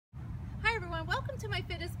Welcome to my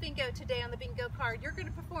fitness bingo. Today on the bingo card, you're going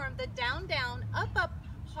to perform the down, down, up, up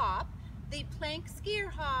hop, the plank skier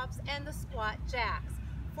hops, and the squat jacks.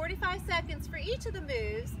 45 seconds for each of the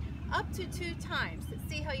moves, up to 2 times. Let's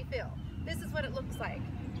see how you feel. This is what it looks like.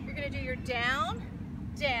 You're going to do your down,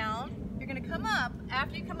 down. You're going to come up.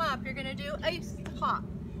 After you come up, you're going to do a hop.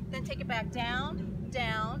 Then take it back down,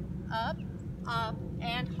 down, up, up,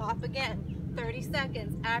 and hop again. 30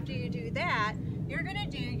 seconds. After you do that, you're going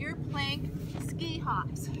to do your plank ski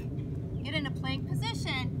hops. Get in a plank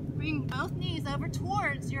position, bring both knees over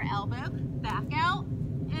towards your elbow, back out,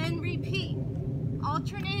 and repeat.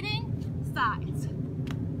 Alternating sides,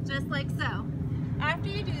 just like so. After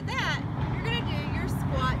you do that, you're going to do your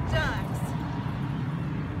squat jumps.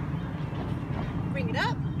 Bring it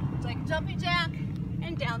up, like a jumping jack,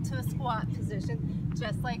 and down to a squat position,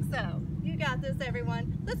 just like so. You got this,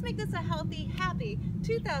 everyone. Let's make this a healthy, happy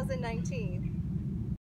 2019.